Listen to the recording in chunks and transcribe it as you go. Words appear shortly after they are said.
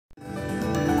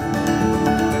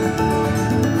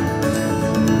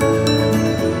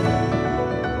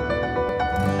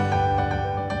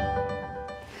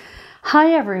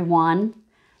Hi everyone,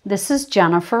 this is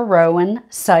Jennifer Rowan,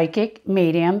 psychic,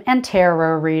 medium, and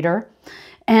tarot reader,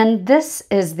 and this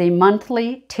is the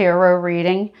monthly tarot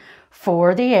reading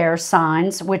for the air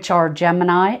signs, which are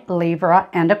Gemini, Libra,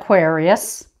 and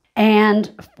Aquarius.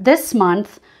 And this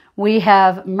month we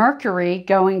have Mercury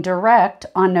going direct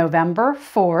on November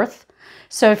 4th.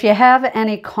 So if you have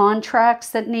any contracts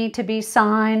that need to be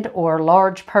signed or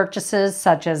large purchases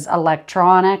such as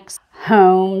electronics,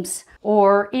 homes,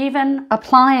 or even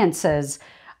appliances,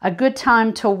 a good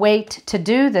time to wait to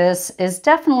do this is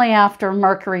definitely after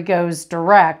Mercury goes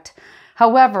direct.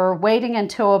 However, waiting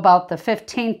until about the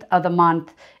 15th of the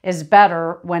month is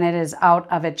better when it is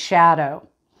out of its shadow.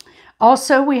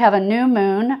 Also, we have a new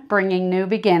moon bringing new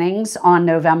beginnings on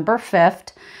November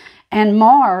 5th, and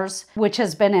Mars, which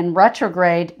has been in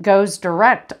retrograde, goes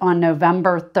direct on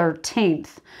November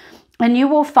 13th. And you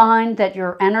will find that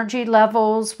your energy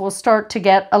levels will start to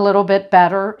get a little bit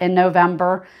better in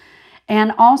November.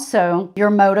 And also your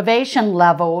motivation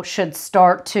level should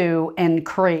start to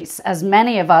increase, as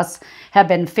many of us have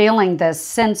been feeling this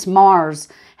since Mars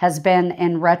has been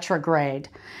in retrograde.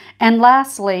 And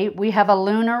lastly, we have a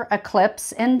lunar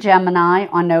eclipse in Gemini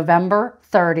on November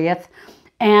 30th.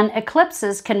 And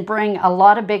eclipses can bring a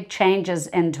lot of big changes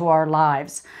into our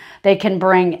lives. They can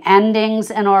bring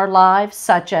endings in our lives,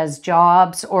 such as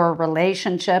jobs or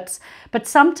relationships, but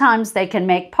sometimes they can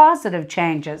make positive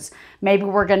changes. Maybe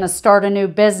we're going to start a new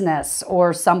business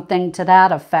or something to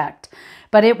that effect.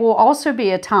 But it will also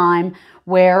be a time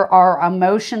where our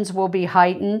emotions will be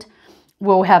heightened,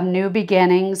 we'll have new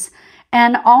beginnings,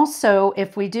 and also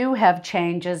if we do have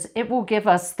changes, it will give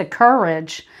us the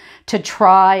courage to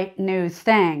try new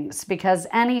things, because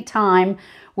anytime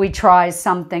we try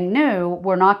something new,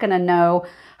 we're not going to know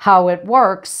how it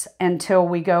works until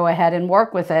we go ahead and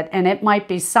work with it. And it might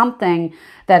be something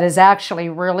that is actually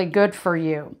really good for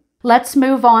you. Let's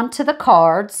move on to the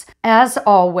cards. As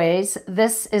always,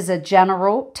 this is a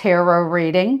general tarot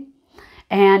reading,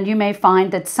 and you may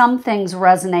find that some things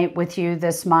resonate with you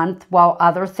this month while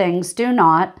other things do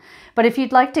not. But if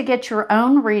you'd like to get your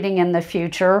own reading in the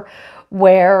future,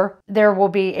 where there will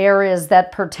be areas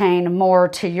that pertain more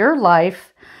to your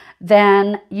life,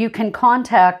 then you can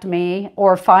contact me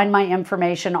or find my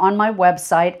information on my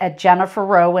website at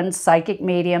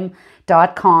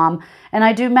jenniferrowanpsychicmedium.com. And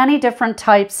I do many different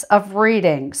types of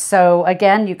readings. So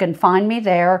again, you can find me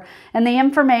there. And the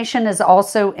information is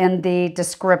also in the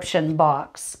description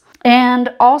box.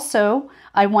 And also,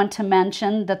 I want to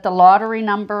mention that the lottery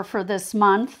number for this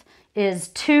month is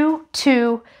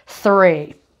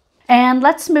 223. And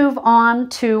let's move on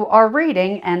to our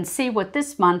reading and see what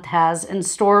this month has in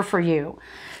store for you.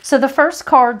 So the first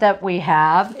card that we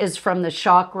have is from the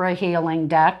Chakra Healing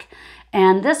deck.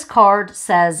 And this card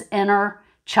says Inner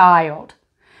Child.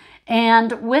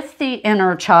 And with the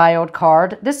Inner Child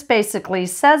card, this basically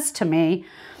says to me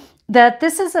that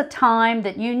this is a time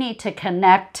that you need to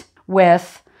connect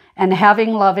with and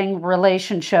having loving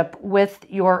relationship with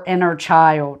your inner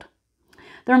child.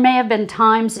 There may have been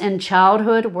times in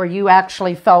childhood where you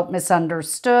actually felt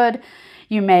misunderstood.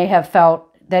 You may have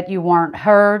felt that you weren't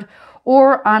heard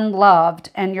or unloved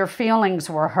and your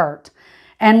feelings were hurt.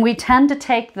 And we tend to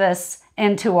take this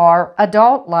into our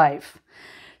adult life.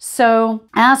 So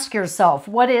ask yourself,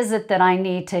 what is it that I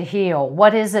need to heal?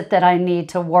 What is it that I need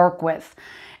to work with?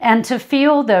 And to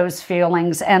feel those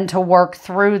feelings and to work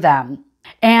through them.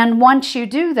 And once you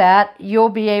do that, you'll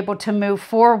be able to move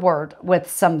forward with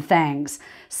some things.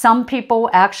 Some people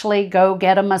actually go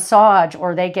get a massage,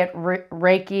 or they get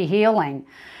Reiki healing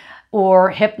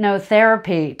or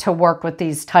hypnotherapy to work with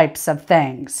these types of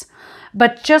things.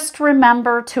 But just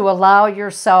remember to allow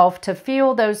yourself to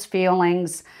feel those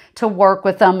feelings, to work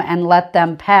with them and let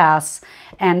them pass,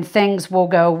 and things will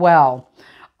go well.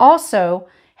 Also,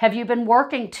 have you been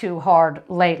working too hard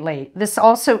lately? This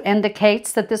also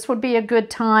indicates that this would be a good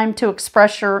time to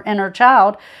express your inner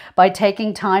child by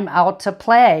taking time out to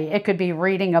play. It could be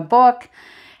reading a book,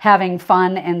 having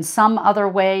fun in some other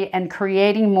way, and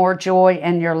creating more joy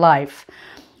in your life.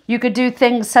 You could do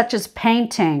things such as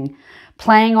painting,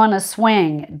 playing on a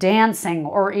swing, dancing,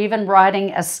 or even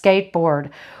riding a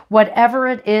skateboard. Whatever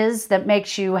it is that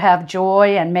makes you have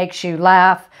joy and makes you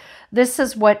laugh, this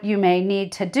is what you may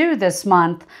need to do this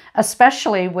month,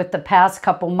 especially with the past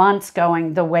couple months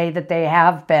going the way that they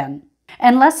have been.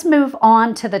 And let's move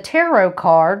on to the tarot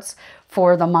cards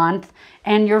for the month.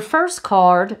 And your first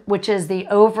card, which is the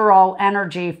overall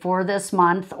energy for this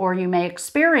month, or you may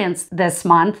experience this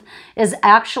month, is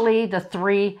actually the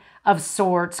Three of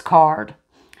Swords card.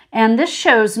 And this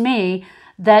shows me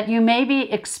that you may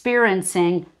be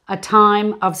experiencing a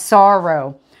time of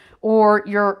sorrow, or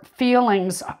your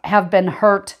feelings have been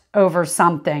hurt over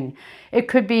something. It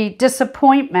could be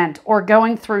disappointment or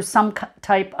going through some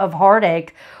type of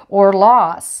heartache or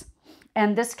loss.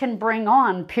 And this can bring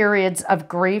on periods of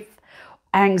grief,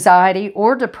 anxiety,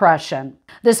 or depression.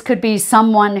 This could be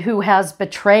someone who has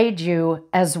betrayed you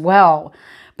as well.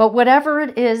 But whatever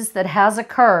it is that has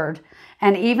occurred,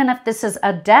 and even if this is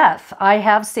a death, I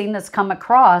have seen this come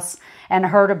across and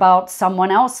heard about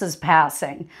someone else's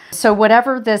passing. So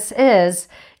whatever this is,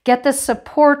 get the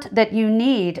support that you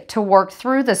need to work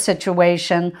through the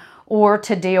situation or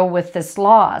to deal with this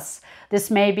loss.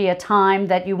 This may be a time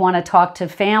that you want to talk to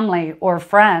family or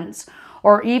friends,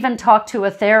 or even talk to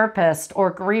a therapist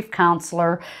or grief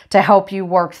counselor to help you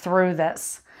work through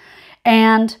this.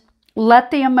 And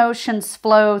let the emotions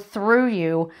flow through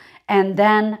you and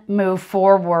then move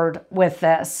forward with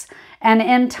this. And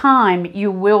in time,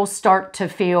 you will start to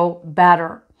feel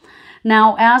better.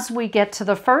 Now, as we get to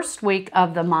the first week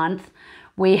of the month,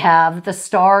 we have the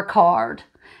Star card.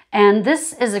 And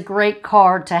this is a great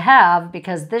card to have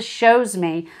because this shows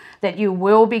me that you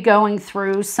will be going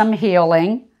through some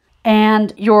healing,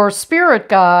 and your spirit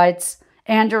guides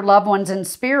and your loved ones in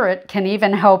spirit can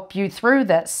even help you through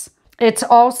this. It's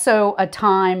also a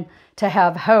time to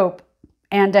have hope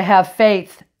and to have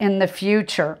faith in the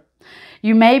future.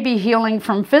 You may be healing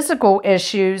from physical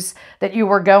issues that you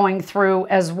were going through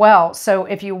as well. So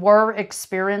if you were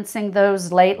experiencing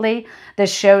those lately,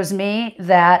 this shows me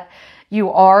that you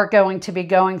are going to be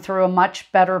going through a much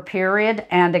better period.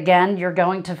 And again, you're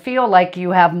going to feel like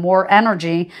you have more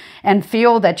energy and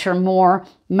feel that you're more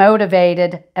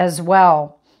motivated as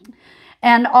well.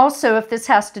 And also, if this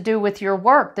has to do with your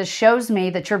work, this shows me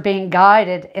that you're being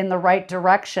guided in the right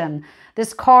direction.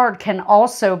 This card can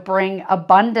also bring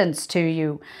abundance to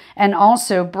you and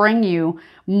also bring you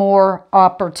more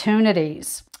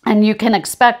opportunities. And you can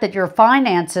expect that your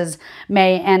finances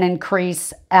may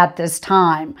increase at this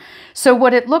time. So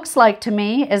what it looks like to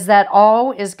me is that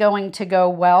all is going to go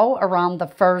well around the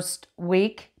first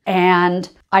week. And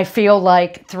I feel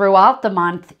like throughout the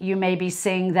month, you may be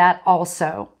seeing that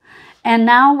also. And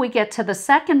now we get to the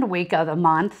second week of the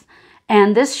month.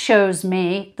 And this shows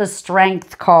me the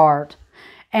Strength card.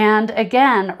 And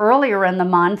again, earlier in the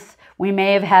month, we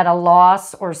may have had a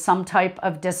loss or some type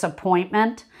of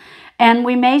disappointment. And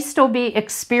we may still be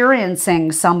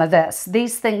experiencing some of this.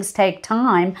 These things take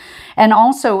time. And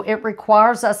also it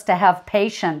requires us to have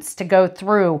patience to go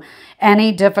through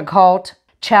any difficult,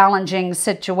 challenging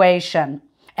situation.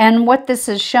 And what this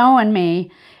is showing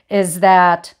me is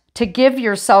that to give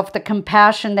yourself the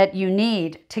compassion that you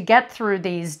need to get through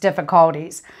these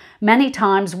difficulties. Many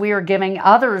times we are giving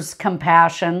others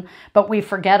compassion, but we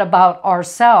forget about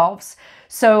ourselves.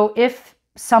 So if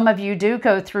some of you do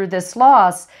go through this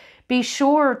loss, be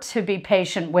sure to be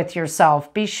patient with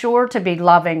yourself. Be sure to be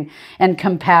loving and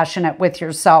compassionate with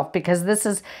yourself, because this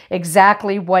is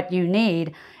exactly what you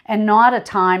need and not a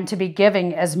time to be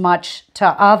giving as much to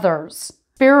others.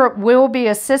 Spirit will be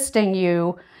assisting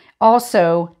you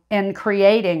also in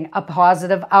creating a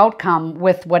positive outcome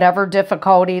with whatever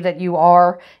difficulty that you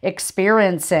are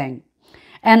experiencing.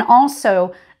 And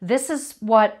also, this is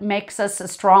what makes us a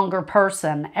stronger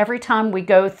person. Every time we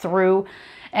go through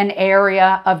an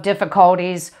area of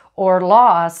difficulties or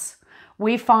loss,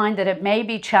 we find that it may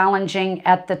be challenging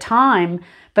at the time,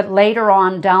 but later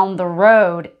on down the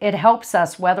road, it helps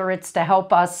us, whether it's to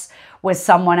help us with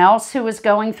someone else who is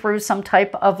going through some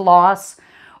type of loss,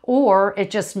 or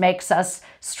it just makes us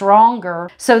stronger.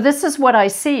 So this is what I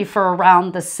see for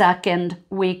around the second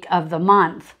week of the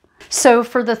month. So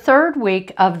for the third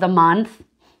week of the month,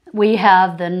 we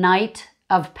have the Knight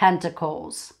of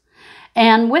Pentacles.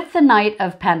 And with the Knight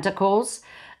of Pentacles,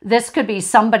 this could be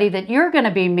somebody that you're going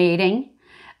to be meeting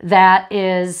that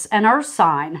is an earth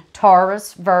sign,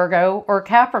 Taurus, Virgo, or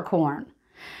Capricorn.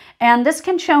 And this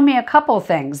can show me a couple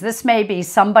things. This may be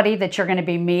somebody that you're going to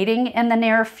be meeting in the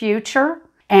near future.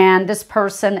 And this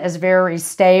person is very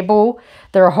stable.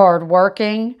 They're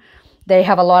hardworking. They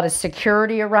have a lot of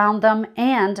security around them,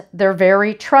 and they're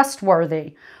very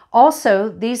trustworthy. Also,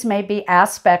 these may be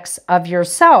aspects of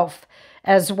yourself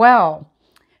as well.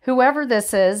 Whoever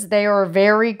this is, they are a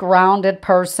very grounded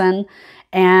person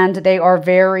and they are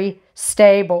very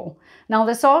stable. Now,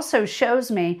 this also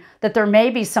shows me that there may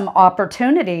be some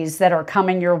opportunities that are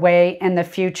coming your way in the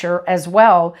future as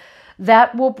well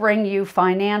that will bring you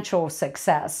financial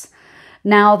success.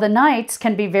 Now, the Knights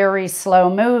can be very slow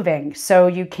moving, so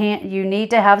you need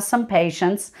to have some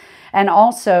patience. And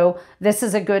also, this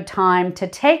is a good time to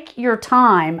take your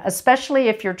time, especially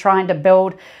if you're trying to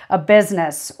build a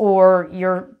business or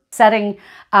you're setting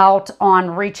out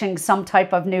on reaching some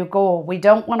type of new goal. We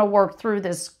don't want to work through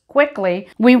this quickly.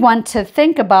 We want to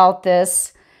think about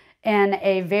this in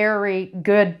a very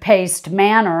good paced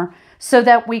manner so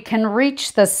that we can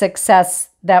reach the success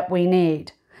that we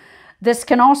need. This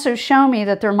can also show me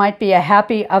that there might be a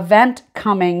happy event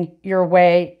coming your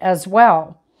way as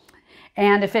well.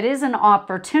 And if it is an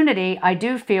opportunity, I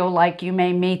do feel like you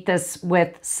may meet this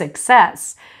with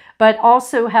success, but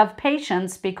also have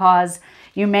patience because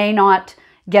you may not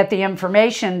get the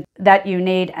information that you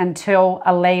need until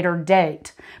a later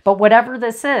date. But whatever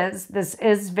this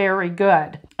is very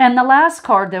good. And the last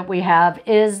card that we have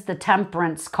is the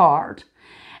Temperance card.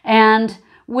 And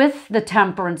with the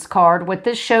Temperance card, what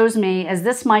this shows me is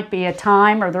this might be a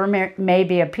time, or there may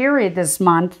be a period this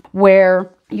month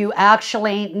where you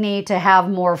actually need to have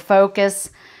more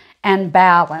focus and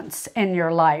balance in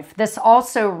your life. This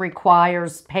also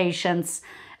requires patience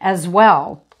as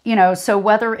well. You know, so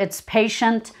whether it's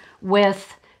patient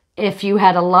with if you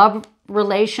had a love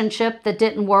relationship that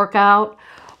didn't work out,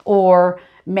 or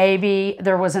maybe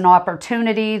there was an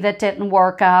opportunity that didn't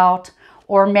work out,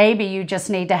 or maybe you just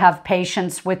need to have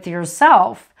patience with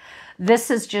yourself. This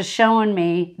is just showing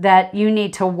me that you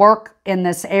need to work in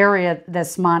this area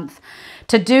this month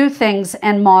to do things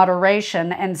in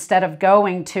moderation instead of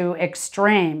going to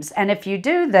extremes. And if you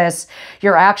do this,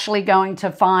 you're actually going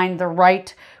to find the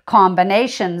right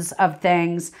combinations of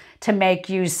things to make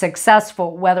you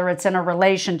successful, whether it's in a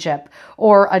relationship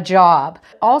or a job.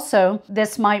 Also,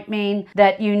 this might mean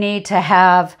that you need to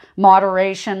have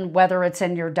moderation, whether it's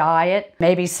in your diet.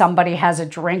 Maybe somebody has a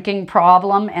drinking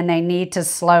problem and they need to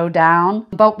slow down.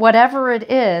 But whatever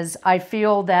it is, I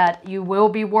feel that you will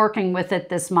be working with it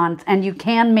this month, and you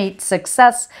can meet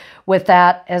success with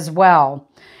that as well.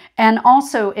 And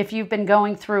also, if you've been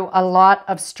going through a lot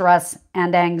of stress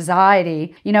and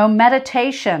anxiety, you know,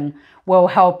 meditation will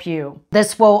help you.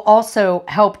 This will also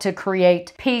help to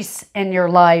create peace in your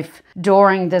life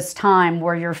during this time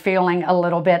where you're feeling a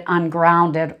little bit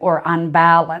ungrounded or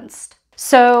unbalanced.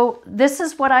 So this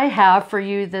is what I have for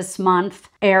you this month,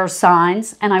 air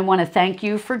signs, and I want to thank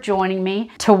you for joining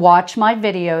me to watch my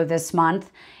video this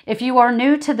month. If you are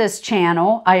new to this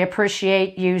channel, I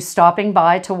appreciate you stopping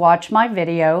by to watch my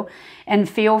video, and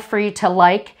feel free to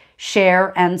like,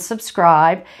 share, and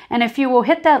subscribe. And if you will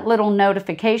hit that little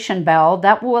notification bell,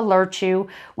 that will alert you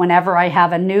whenever I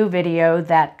have a new video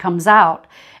that comes out.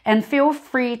 And feel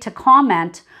free to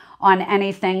comment on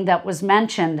anything that was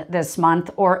mentioned this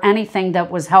month or anything that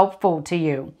was helpful to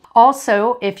you.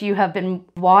 Also, if you have been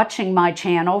watching my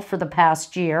channel for the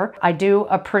past year, I do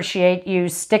appreciate you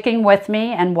sticking with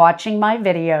me and watching my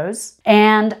videos.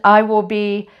 And I will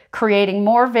be creating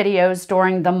more videos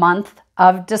during the month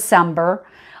of December.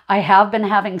 I have been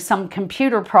having some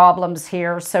computer problems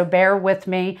here, so bear with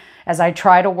me as I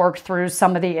try to work through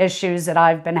some of the issues that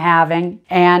I've been having.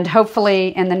 And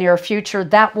hopefully in the near future,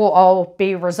 that will all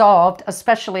be resolved,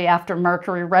 especially after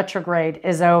Mercury retrograde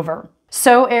is over.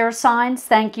 So air signs,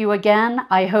 thank you again.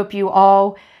 I hope you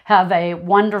all have a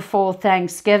wonderful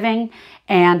Thanksgiving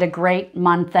and a great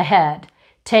month ahead.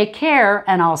 Take care,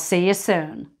 and I'll see you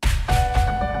soon.